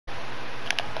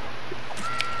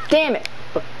Damn it.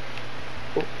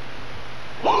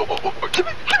 Give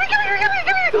me.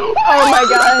 Oh my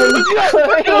god.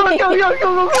 Chloe. Go. Oh my god.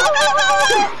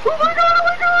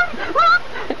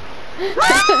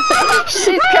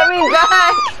 She's coming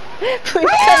back. Please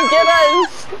come get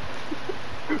us.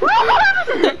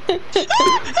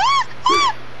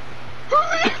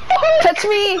 Touch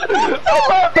me.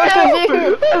 Both of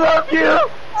you. I love you.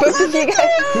 Both of you guys.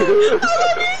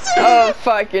 Oh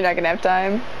fuck, you're not gonna have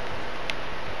time.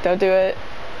 Don't do it.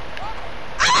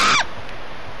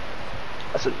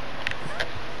 Listen.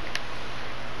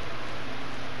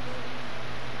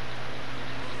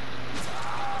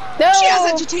 No! She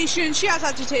has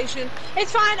agitation.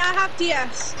 It's fine, I have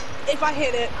DS. If I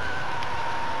hit it.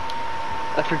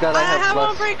 I forgot I have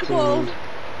less Unbreakable. food.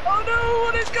 Oh no,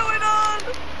 what is going on?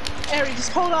 Eri,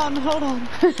 just hold on.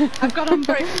 I've got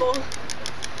Unbreakable.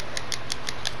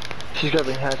 She's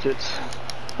grabbing hatchets.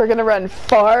 We're gonna run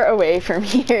far away from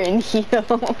here and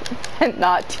heal and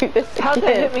not do this again. How'd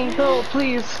that hit me? No,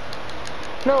 please.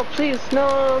 No, please.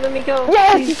 No, let me go.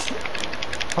 Yes! Please.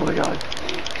 Oh my god.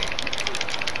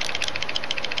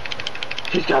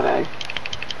 She's coming.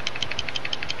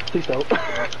 Please don't.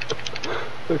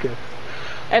 Okay.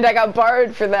 And I got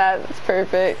borrowed for that. That's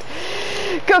perfect.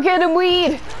 Go get him,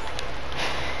 weed!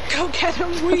 Go get him,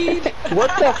 weed!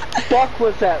 What the fuck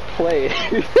was that play?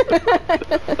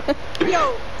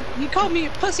 Yo, you called me a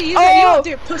pussy. You Oh! said you out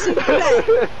there, pussy.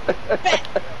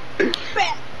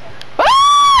 Bet.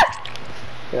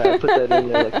 Yeah, I put that in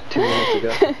there like 2 minutes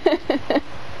ago.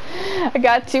 I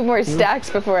got 2 more stacks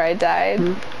before I died.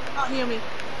 Oh, hear me.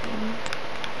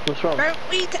 What's wrong? Burnt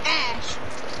weed to ash.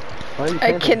 Why are you I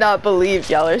camping? cannot believe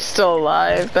y'all are still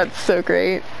alive. That's so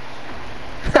great.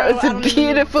 That Oh, was I a don't even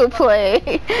beautiful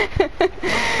play.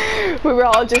 We were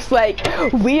all just like,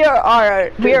 we are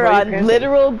on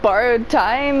literal borrowed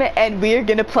time, and we are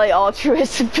gonna play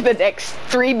altruism for the next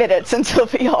 3 minutes until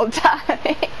we all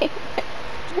die.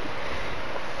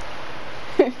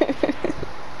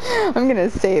 I'm gonna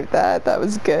save that. That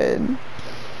was good.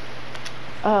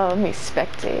 Oh, let me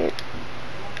spectate.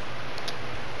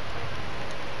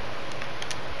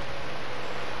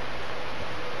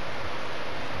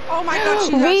 Oh my god,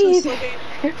 she's actually Weed!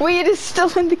 slipping. Weed is still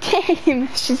in the game.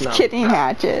 She's No. getting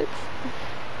hatchets.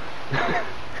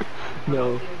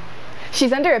 No.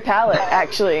 She's under a pallet,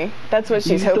 actually. That's what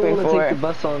she's you still hoping wanna for. take the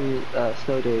bus on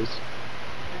snow days.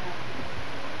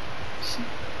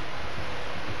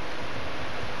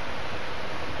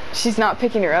 She's not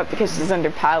picking her up because she's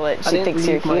under pallet. I She didn't thinks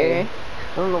you're leave my- here.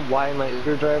 I don't know why my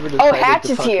Uber driver decided Oh, to Hatch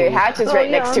is fucking- here. Hatch is Oh, right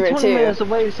yeah, next to her, I'm 20 too. minutes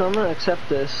away, so I'm gonna accept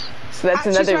this. So that's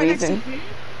She's another right next to reason. you.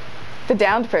 The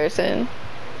downed person.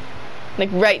 Like,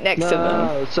 right next to them.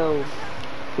 No, so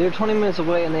they were 20 minutes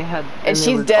away and they had. And they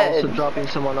she's were dead. Also dropping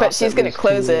someone But off she's that gonna was 2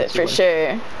 close it minutes for away.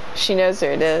 sure. She knows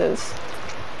where it is.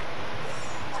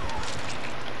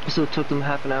 So it took them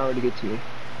half an hour to get to me.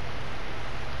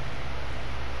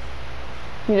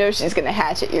 You know she's gonna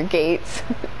hatch at your gates.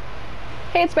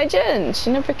 Hey, it's my Jen. She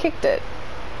never kicked it.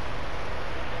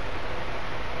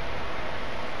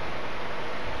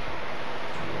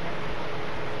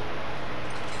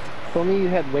 If only you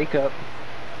had wake up.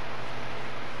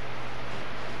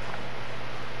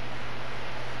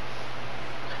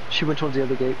 She went towards the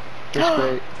other gate. That's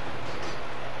great.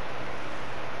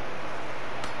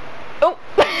 Oh!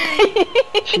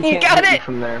 She You can't got hit you it!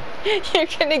 from there. You're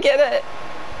gonna get it.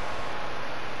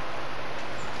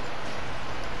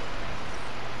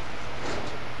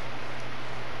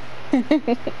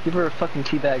 Give her a fucking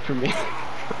teabag from me.